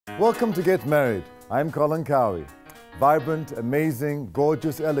Welcome to Get Married. I'm Colin Cowie. Vibrant, amazing,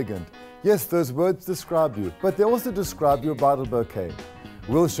 gorgeous, elegant. Yes, those words describe you, but they also describe your bridal bouquet.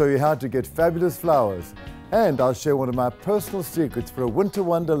 We'll show you how to get fabulous flowers, and I'll share one of my personal secrets for a winter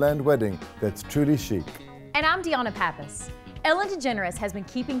wonderland wedding that's truly chic. And I'm Deanna Pappas. Ellen DeGeneres has been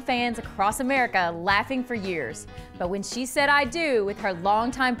keeping fans across America laughing for years. But when she said I do with her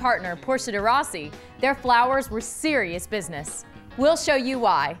longtime partner, Portia Rossi, their flowers were serious business. We'll show you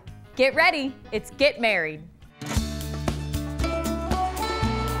why. Get ready, it's Get Married.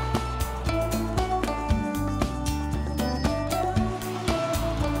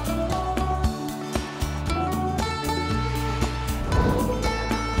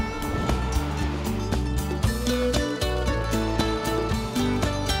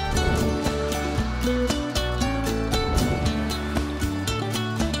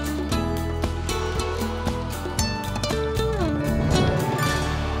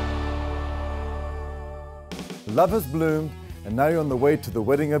 Love has bloomed, and now you're on the way to the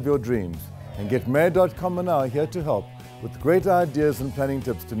wedding of your dreams. And GetMarried.com are now here to help with great ideas and planning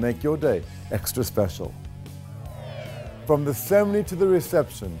tips to make your day extra special. From the ceremony to the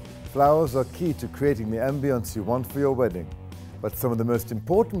reception, flowers are key to creating the ambience you want for your wedding. But some of the most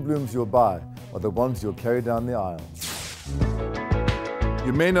important blooms you'll buy are the ones you'll carry down the aisle.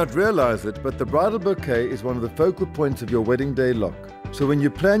 You may not realize it, but the bridal bouquet is one of the focal points of your wedding day look. So when you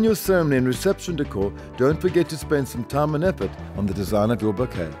plan your ceremony and reception decor, don't forget to spend some time and effort on the design of your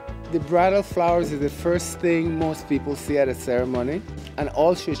bouquet. The bridal flowers is the first thing most people see at a ceremony, and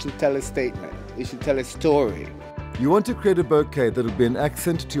also it should tell a statement. It should tell a story. You want to create a bouquet that will be an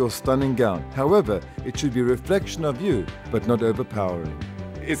accent to your stunning gown. However, it should be a reflection of you, but not overpowering.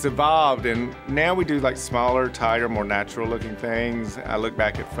 It's evolved, and now we do like smaller, tighter, more natural looking things. I look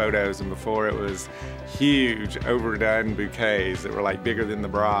back at photos, and before it was huge, overdone bouquets that were like bigger than the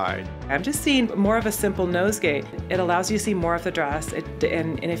bride. I'm just seeing more of a simple nosegay. It allows you to see more of the dress,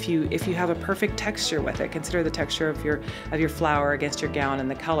 and if you have a perfect texture with it, consider the texture of your flower against your gown and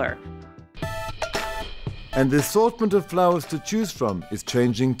the color. And the assortment of flowers to choose from is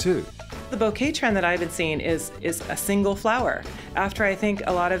changing too. The bouquet trend that I've been seeing is a single flower. After I think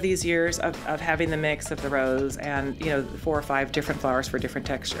a lot of these years of having the mix of the rose and 4 or 5 different flowers for different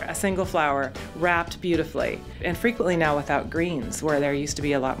texture, a single flower wrapped beautifully, and frequently now without greens where there used to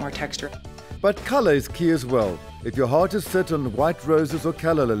be a lot more texture. But color is key as well. If your heart is set on white roses or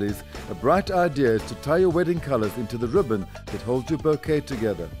calla lilies, a bright idea is to tie your wedding colors into the ribbon that holds your bouquet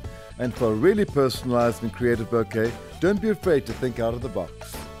together. And for a really personalized and creative bouquet, don't be afraid to think out of the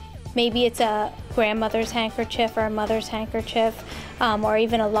box. Maybe it's a grandmother's handkerchief or a mother's handkerchief, or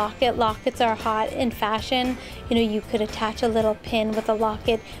even a locket. Lockets are hot in fashion. You could attach a little pin with a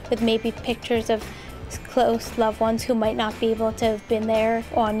locket with maybe pictures of close loved ones who might not be able to have been there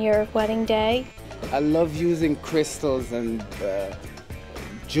on your wedding day. I love using crystals and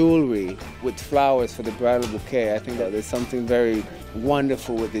jewelry with flowers for the bridal bouquet. I think that there's something very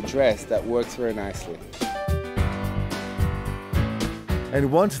wonderful with the dress that works very nicely. And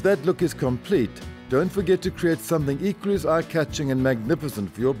once that look is complete, don't forget to create something equally as eye-catching and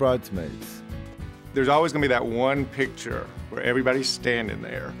magnificent for your bridesmaids. There's always going to be that one picture where everybody's standing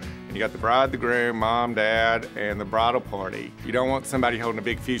there. And you got the bride, the groom, mom, dad, and the bridal party. You don't want somebody holding a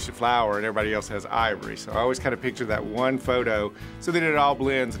big fuchsia flower and everybody else has ivory. So I always kind of picture that one photo so that it all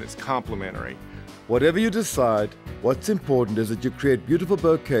blends and it's complementary. Whatever you decide, what's important is that you create beautiful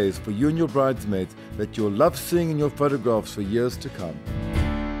bouquets for you and your bridesmaids that you'll love seeing in your photographs for years to come.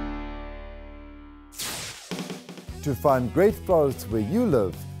 To find great florists where you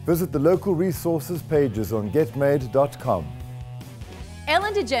live, visit the local resources pages on GetMarried.com.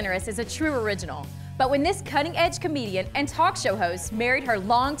 Ellen DeGeneres is a true original. But when this cutting-edge comedian and talk show host married her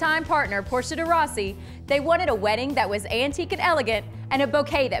longtime partner, Portia Rossi, they wanted a wedding that was antique and elegant and a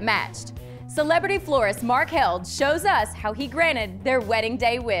bouquet that matched. Celebrity florist Mark Held shows us how he granted their wedding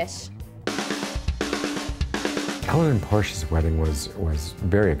day wish. Ellen and Portia's wedding was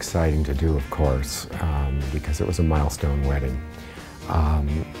very exciting to do, of course, because it was a milestone wedding.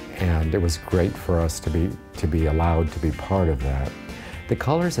 And it was great for us to be allowed to be part of that. The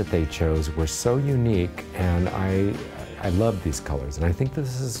colors that they chose were so unique, and I love these colors. And I think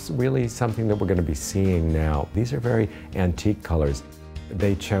this is really something that we're going to be seeing now. These are very antique colors.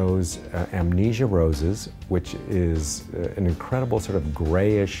 They chose amnesia roses, which is an incredible sort of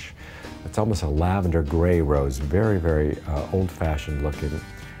grayish, it's almost a lavender gray rose, very, very old-fashioned looking.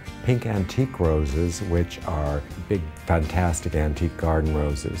 Pink antique roses, which are big, fantastic antique garden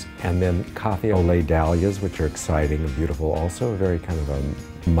roses. And then coffee au lait dahlias, which are exciting and beautiful, also a very kind of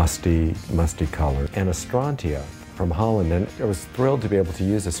a musty color. And astrantia from Holland, and I was thrilled to be able to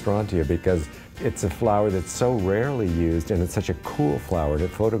use Estrantia because it's a flower that's so rarely used, and it's such a cool flower, and it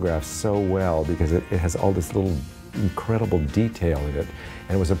photographs so well because it has all this little incredible detail in it,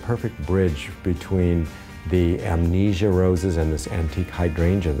 and it was a perfect bridge between the amnesia roses and this antique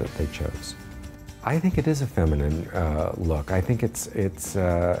hydrangea that they chose. I think it is a feminine look. I think it's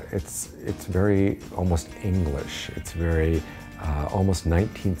very almost English. It's very almost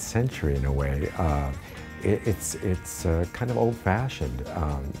 19th century in a way. It's kind of old-fashioned,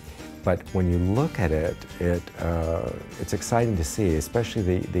 but when you look at it, it's exciting to see,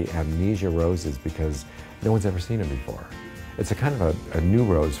 especially the amnesia roses, because no one's ever seen them before. It's a kind of a new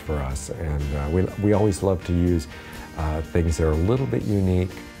rose for us, and we always love to use things that are a little bit unique.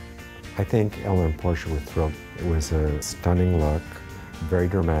 I think Ella and Portia were thrilled. It was a stunning look, very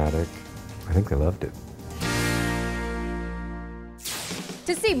dramatic. I think they loved it.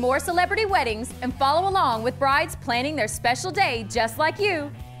 To see more celebrity weddings and follow along with brides planning their special day just like you,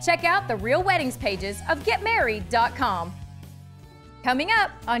 check out the Real Weddings pages of getmarried.com. Coming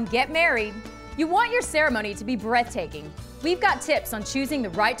up on Get Married, you want your ceremony to be breathtaking. We've got tips on choosing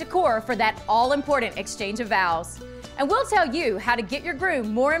the right decor for that all-important exchange of vows. And we'll tell you how to get your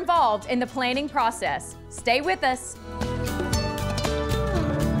groom more involved in the planning process. Stay with us.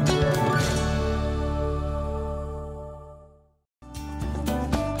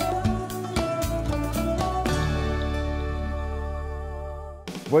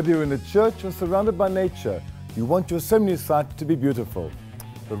 Whether you're in a church or surrounded by nature, you want your ceremony site to be beautiful.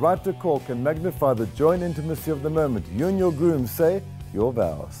 The right decor can magnify the joy and intimacy of the moment you and your groom say your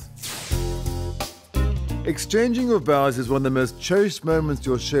vows. Exchanging your vows is one of the most cherished moments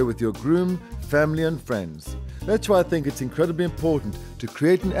you'll share with your groom, family and friends. That's why I think it's incredibly important to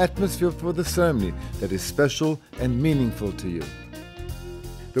create an atmosphere for the ceremony that is special and meaningful to you.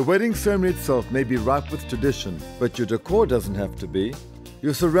 The wedding ceremony itself may be ripe with tradition, but your decor doesn't have to be.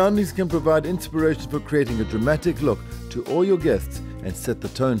 Your surroundings can provide inspiration for creating a dramatic look to all your guests and set the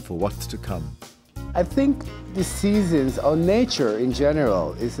tone for what's to come. I think the seasons or nature in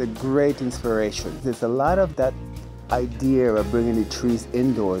general is a great inspiration. There's a lot of that idea of bringing the trees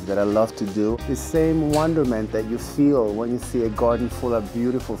indoors that I love to do. The same wonderment that you feel when you see a garden full of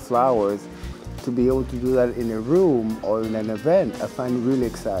beautiful flowers, to be able to do that in a room or in an event, I find really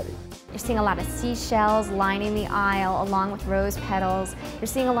exciting. You're seeing a lot of seashells lining the aisle along with rose petals. You're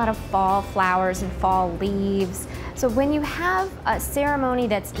seeing a lot of fall flowers and fall leaves. So when you have a ceremony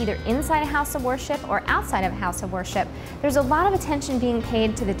that's either inside a house of worship or outside of a house of worship, there's a lot of attention being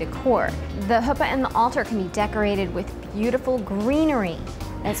paid to the decor. The huppah and the altar can be decorated with beautiful greenery.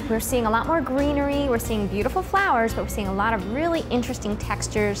 As we're seeing a lot more greenery, we're seeing beautiful flowers, but we're seeing a lot of really interesting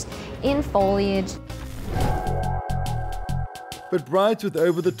textures in foliage. But brides with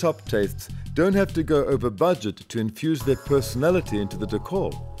over-the-top tastes don't have to go over budget to infuse their personality into the decor.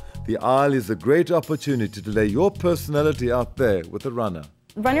 The aisle is a great opportunity to lay your personality out there with a runner.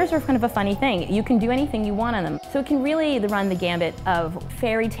 Runners are kind of a funny thing. You can do anything you want on them. So it can really run the gambit of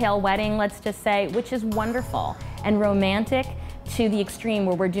fairy tale wedding, let's just say, which is wonderful, and romantic to the extreme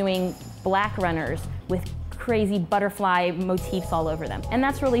where we're doing black runners with crazy butterfly motifs all over them. And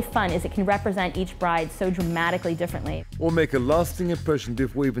that's really fun, is it can represent each bride so dramatically differently. Or make a lasting impression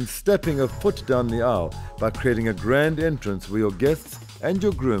before even stepping a foot down the aisle by creating a grand entrance where your guests and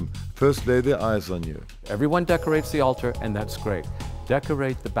your groom first lay their eyes on you. Everyone decorates the altar, and that's great.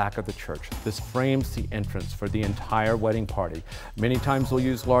 Decorate the back of the church. This frames the entrance for the entire wedding party. Many times we'll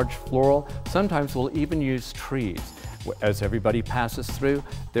use large floral, sometimes we'll even use trees. As everybody passes through,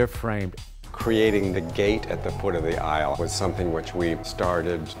 they're framed. Creating the gate at the foot of the aisle was something which we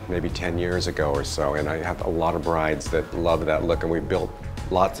started maybe 10 years ago or so, and I have a lot of brides that love that look, and we built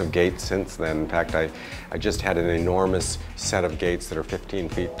lots of gates since then. In fact, I just had an enormous set of gates that are 15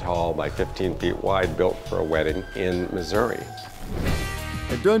 feet tall by 15 feet wide built for a wedding in Missouri.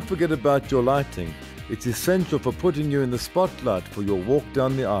 And don't forget about your lighting. It's essential for putting you in the spotlight for your walk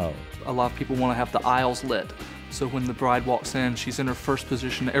down the aisle. A lot of people want to have the aisles lit. So when the bride walks in, she's in her first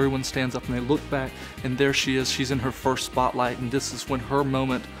position, everyone stands up and they look back, and there she is, she's in her first spotlight, and this is when her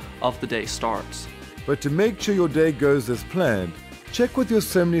moment of the day starts. But to make sure your day goes as planned, check with your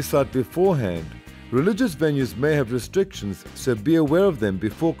ceremony site beforehand. Religious venues may have restrictions, so be aware of them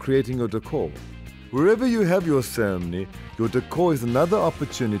before creating your decor. Wherever you have your ceremony, your decor is another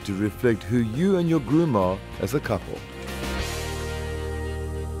opportunity to reflect who you and your groom are as a couple.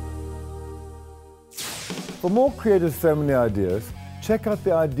 For more creative ceremony ideas, check out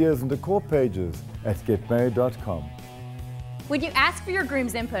the ideas and decor pages at getmarried.com. When you ask for your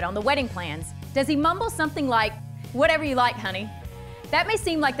groom's input on the wedding plans, does he mumble something like, "Whatever you like, honey"? That may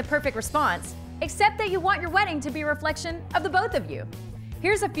seem like the perfect response, except that you want your wedding to be a reflection of the both of you.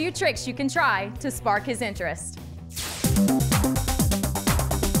 Here's a few tricks you can try to spark his interest.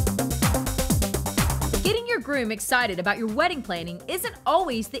 Getting your groom excited about your wedding planning isn't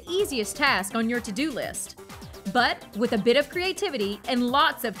always the easiest task on your to-do list. But with a bit of creativity and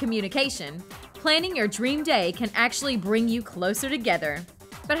lots of communication, planning your dream day can actually bring you closer together.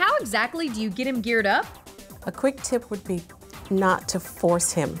 But how exactly do you get him geared up? A quick tip would be not to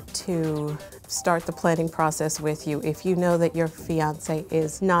force him to start the planning process with you. If you know that your fiance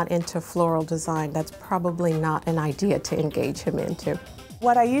is not into floral design, that's probably not an idea to engage him into.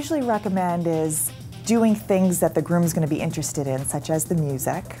 What I usually recommend is doing things that the groom's going to be interested in, such as the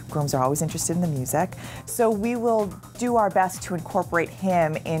music. Grooms are always interested in the music. So we will do our best to incorporate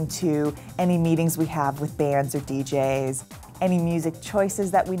him into any meetings we have with bands or DJs. Any music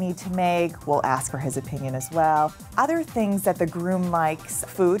choices that we need to make, we'll ask for his opinion as well. Other things that the groom likes,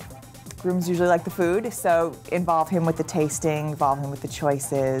 food. Grooms usually like the food, so involve him with the tasting, involve him with the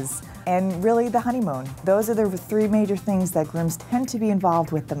choices, and really the honeymoon. Those are the three major things that grooms tend to be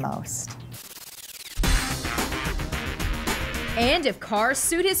involved with the most. And if cars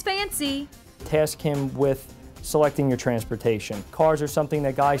suit his fancy, task him with selecting your transportation. Cars are something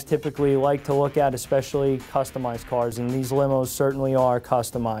that guys typically like to look at, especially customized cars, and these limos certainly are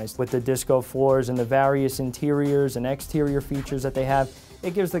customized. With the disco floors and the various interiors and exterior features that they have,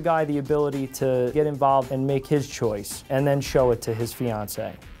 it gives the guy the ability to get involved and make his choice, and then show it to his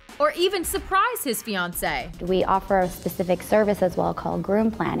fiancée. or even surprise his fiancé. We offer a specific service as well called groom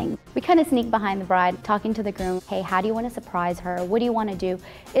planning. We kind of sneak behind the bride, talking to the groom, hey, how do you want to surprise her? What do you want to do?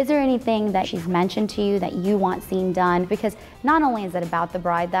 Is there anything that she's mentioned to you that you want seen done? Because not only is it about the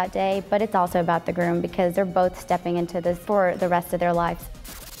bride that day, but it's also about the groom, because they're both stepping into this for the rest of their lives.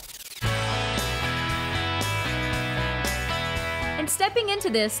 And stepping into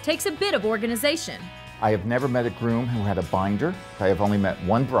this takes a bit of organization. I have never met a groom who had a binder. I have only met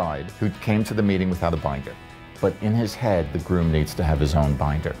one bride who came to the meeting without a binder. But in his head, the groom needs to have his own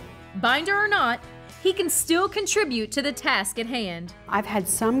binder. Binder or not, he can still contribute to the task at hand. I've had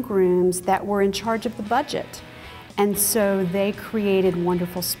some grooms that were in charge of the budget. And so they created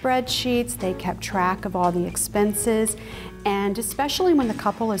wonderful spreadsheets, they kept track of all the expenses, and especially when the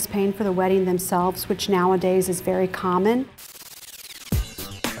couple is paying for the wedding themselves, which nowadays is very common.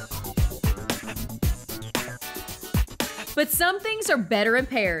 But some things are better in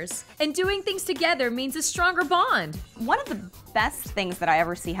pairs, and doing things together means a stronger bond. One of the best things that I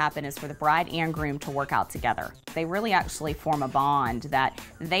ever see happen is for the bride and groom to work out together. They really actually form a bond that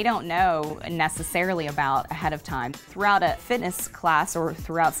they don't know necessarily about ahead of time. Throughout a fitness class or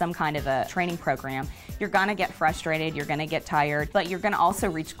throughout some kind of a training program, you're gonna get frustrated, you're gonna get tired, but you're gonna also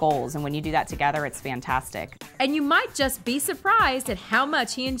reach goals, and when you do that together, it's fantastic. And you might just be surprised at how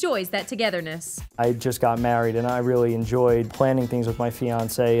much he enjoys that togetherness. I just got married and I really enjoyed planning things with my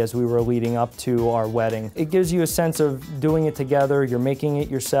fiance as we were leading up to our wedding. It gives you a sense of doing it together, you're making it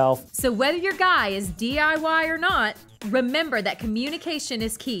yourself. So whether your guy is DIY or not, remember that communication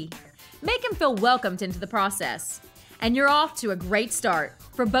is key. Make him feel welcomed into the process. And you're off to a great start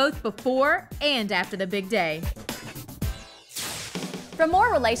for both before and after the big day. For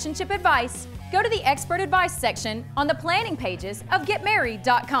more relationship advice, go to the expert advice section on the planning pages of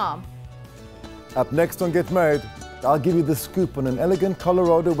getmarried.com. Up next on Get Married, I'll give you the scoop on an elegant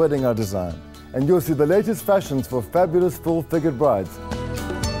Colorado wedding I designed, and you'll see the latest fashions for fabulous full-figured brides.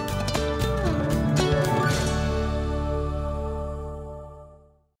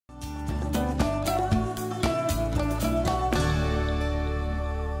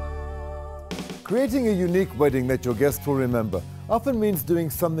 Creating a unique wedding that your guests will remember often means doing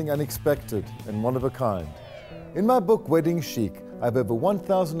something unexpected and one of a kind. In my book, Wedding Chic, I have over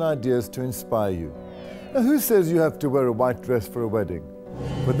 1,000 ideas to inspire you. Now, who says you have to wear a white dress for a wedding?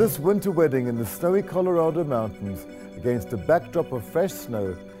 For this winter wedding in the snowy Colorado mountains, against a backdrop of fresh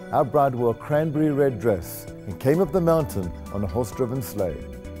snow, our bride wore a cranberry red dress and came up the mountain on a horse-driven sleigh.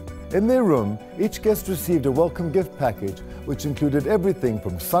 In their room, each guest received a welcome gift package which included everything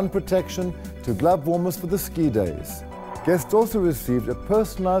from sun protection to glove warmers for the ski days. Guests also received a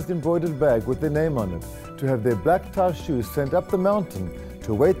personalized embroidered bag with their name on it to have their black tie shoes sent up the mountain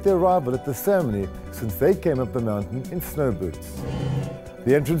to await their arrival at the ceremony, since they came up the mountain in snow boots.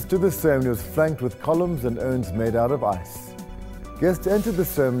 The entrance to the ceremony was flanked with columns and urns made out of ice. Guests entered the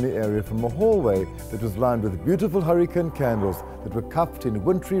ceremony area from a hallway that was lined with beautiful hurricane candles that were cupped in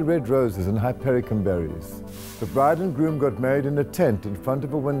wintry red roses and hypericum berries. The bride and groom got married in a tent in front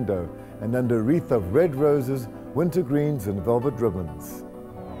of a window and under a wreath of red roses, winter greens, and velvet ribbons.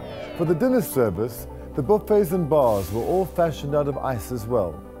 For the dinner service, the buffets and bars were all fashioned out of ice as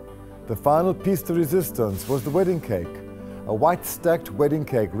well. The final piece de resistance was the wedding cake, a white stacked wedding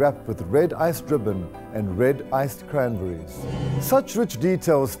cake wrapped with red iced ribbon and red iced cranberries. Such rich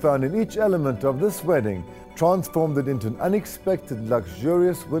details found in each element of this wedding transformed it into an unexpected,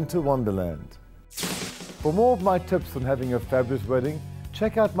 luxurious winter wonderland. For more of my tips on having a fabulous wedding,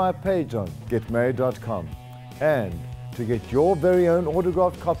 check out my page on getmarried.com. And to get your very own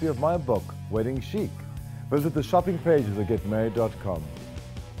autographed copy of my book, Wedding Chic, visit the shopping pages at getmarried.com.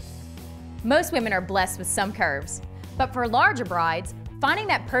 Most women are blessed with some curves, but for larger brides, finding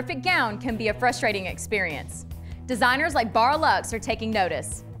that perfect gown can be a frustrating experience. Designers like Bara Luxe are taking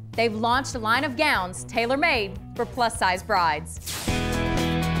notice. They've launched a line of gowns tailor-made for plus-size brides.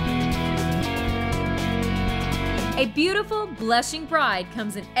 A beautiful, blushing bride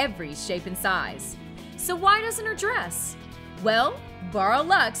comes in every shape and size. So why doesn't her dress? Well, Bara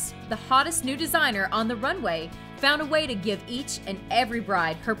Luxe, the hottest new designer on the runway, found a way to give each and every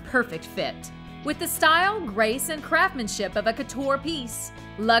bride her perfect fit. With the style, grace, and craftsmanship of a couture piece,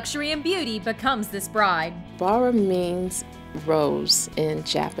 luxury and beauty becomes this bride. Bara means rose in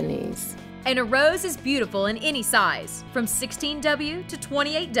Japanese. And a rose is beautiful in any size, from 16W to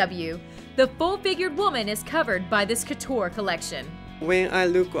 28W. The full-figured woman is covered by this couture collection. When I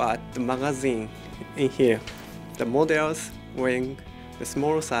look at the magazine in here, the models wearing the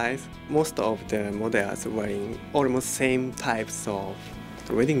small size, most of the models wearing almost same types of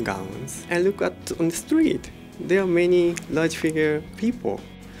wedding gowns. I look at on the street, there are many large figure people.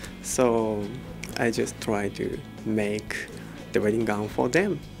 So I just try to make the wedding gown for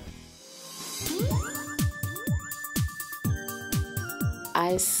them.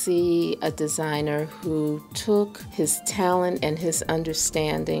 I see a designer who took his talent and his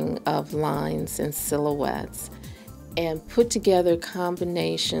understanding of lines and silhouettes and put together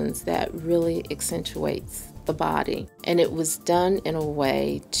combinations that really accentuates the body. And it was done in a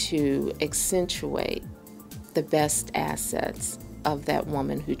way to accentuate the best assets of that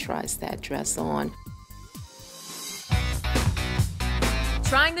woman who tries that dress on.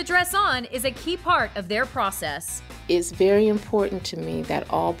 Trying the dress on is a key part of their process. It's very important to me that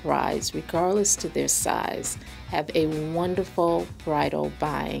all brides, regardless to their size, have a wonderful bridal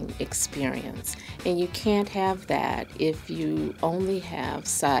buying experience. And you can't have that if you only have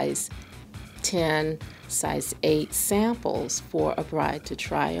size 10, size 8 samples for a bride to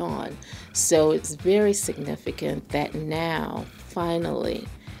try on. So it's very significant that now, finally,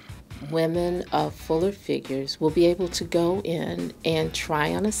 women of fuller figures will be able to go in and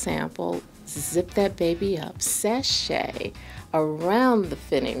try on a sample, zip that baby up, sashay around the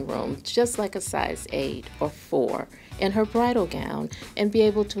fitting room, just like a size 8 or 4 in her bridal gown, and be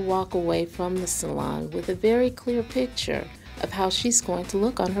able to walk away from the salon with a very clear picture of how she's going to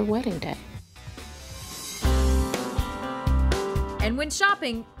look on her wedding day. And when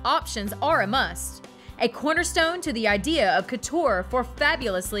shopping, options are a must. A cornerstone to the idea of couture for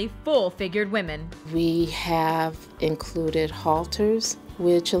fabulously full-figured women. We have included halters,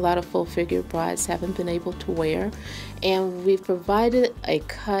 which a lot of full-figured brides haven't been able to wear, and we've provided a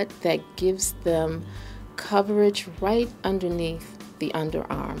cut that gives them coverage right underneath the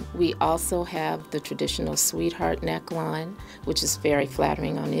underarm. We also have the traditional sweetheart neckline, which is very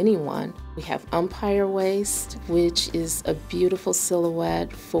flattering on anyone. We have umpire waist, which is a beautiful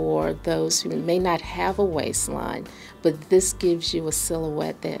silhouette for those who may not have a waistline, but this gives you a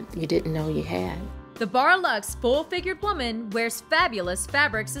silhouette that you didn't know you had. The Bara Luxe full-figured woman wears fabulous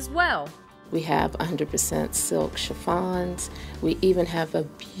fabrics as well. We have 100% silk chiffons. We even have a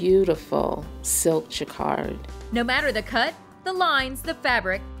beautiful silk jacquard. No matter the cut, the lines, the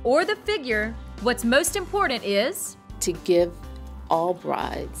fabric, or the figure, what's most important is to give all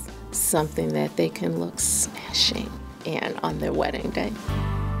brides something that they can look smashing in on their wedding day.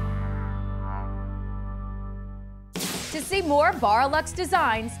 To see more Bara Luxe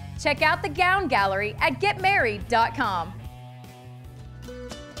designs, check out the gown gallery at getmarried.com.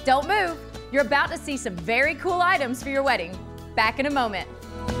 Don't move. You're about to see some very cool items for your wedding. Back in a moment.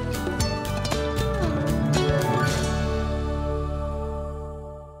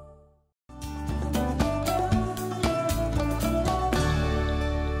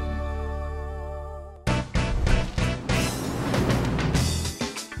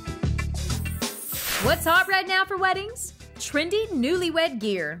 What's hot right now for weddings? Trendy newlywed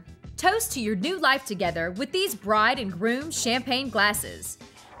gear. Toast to your new life together with these bride and groom champagne glasses.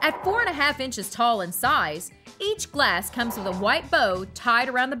 At 4.5 inches tall in size, each glass comes with a white bow tied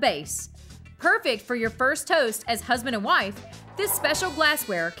around the base. Perfect for your first toast as husband and wife, this special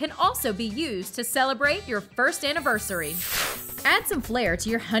glassware can also be used to celebrate your first anniversary. Add some flair to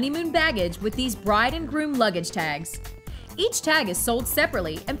your honeymoon baggage with these bride and groom luggage tags. Each tag is sold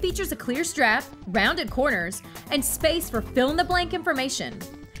separately and features a clear strap, rounded corners, and space for fill-in-the-blank information.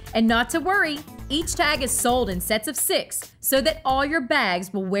 And not to worry, each tag is sold in sets of 6 so that all your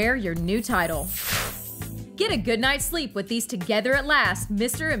bags will wear your new title. Get a good night's sleep with these Together at Last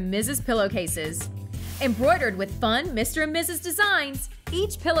Mr. and Mrs. pillowcases. Embroidered with fun Mr. and Mrs. designs,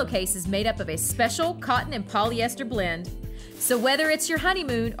 each pillowcase is made up of a special cotton and polyester blend. So whether it's your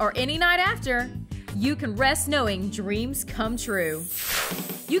honeymoon or any night after, you can rest knowing dreams come true.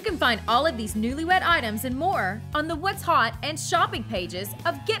 You can find all of these newlywed items and more on the What's Hot and shopping pages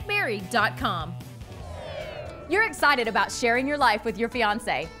of getmarried.com. You're excited about sharing your life with your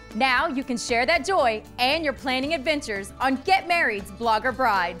fiancé. Now you can share that joy and your planning adventures on Get Married's Blogger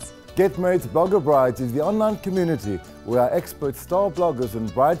Brides. Get Married's Blogger Brides is the online community where our expert star bloggers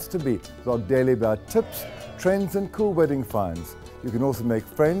and brides-to-be blog daily about tips, trends and cool wedding finds. You can also make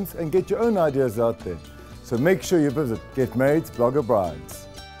friends and get your own ideas out there. So make sure you visit Get Married's Blogger Brides.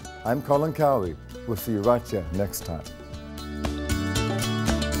 I'm Colin Cowie. We'll see you right here next time.